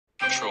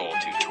troll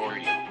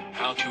tutorial,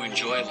 how to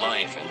enjoy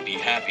life and be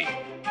happy.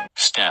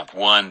 Step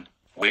 1.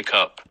 Wake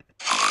up.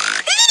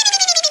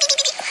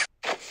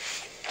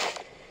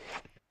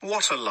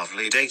 What a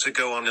lovely day to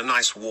go on a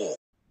nice walk.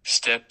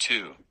 Step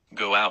 2.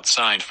 Go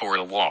outside for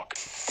a walk.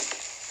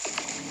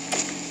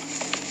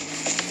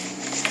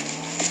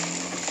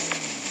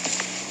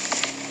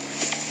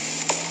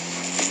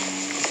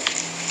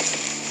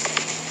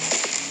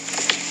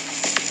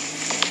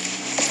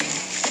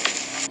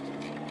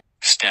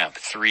 Step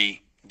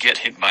 3. Get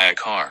hit by a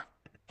car.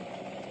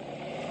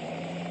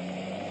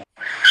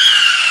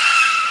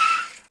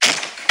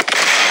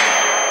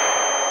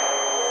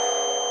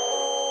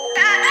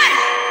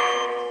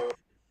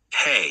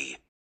 Hey.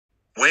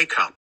 Wake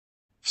up.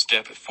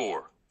 Step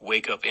 4.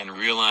 Wake up and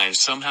realize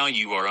somehow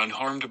you are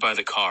unharmed by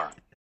the car.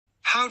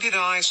 How did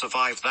I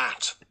survive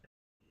that?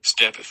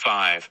 Step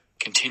 5.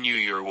 Continue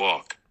your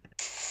walk.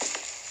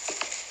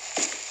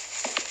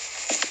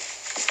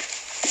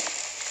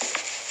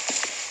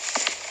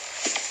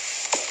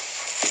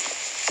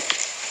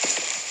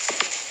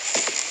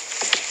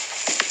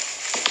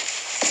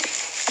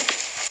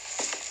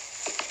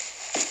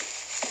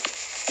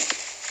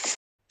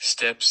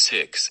 Step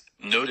 6.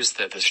 Notice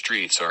that the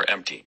streets are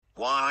empty.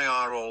 Why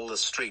are all the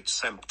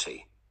streets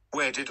empty?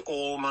 Where did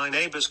all my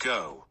neighbors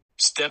go?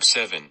 Step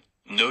 7.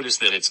 Notice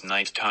that it's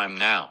nighttime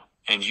now,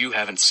 and you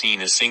haven't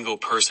seen a single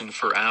person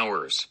for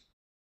hours.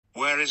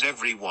 Where is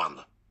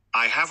everyone?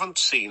 I haven't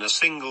seen a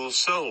single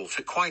soul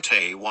for quite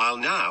a while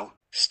now.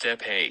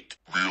 Step 8.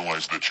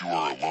 Realize that you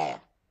are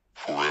alone.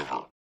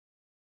 Forever.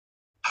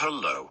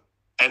 Hello?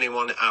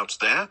 Anyone out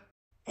there?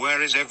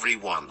 Where is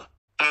everyone?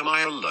 Am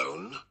I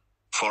alone?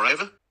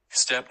 Forever?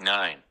 Step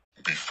 9.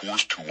 Be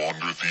forced to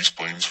wander these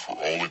plains for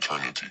all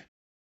eternity.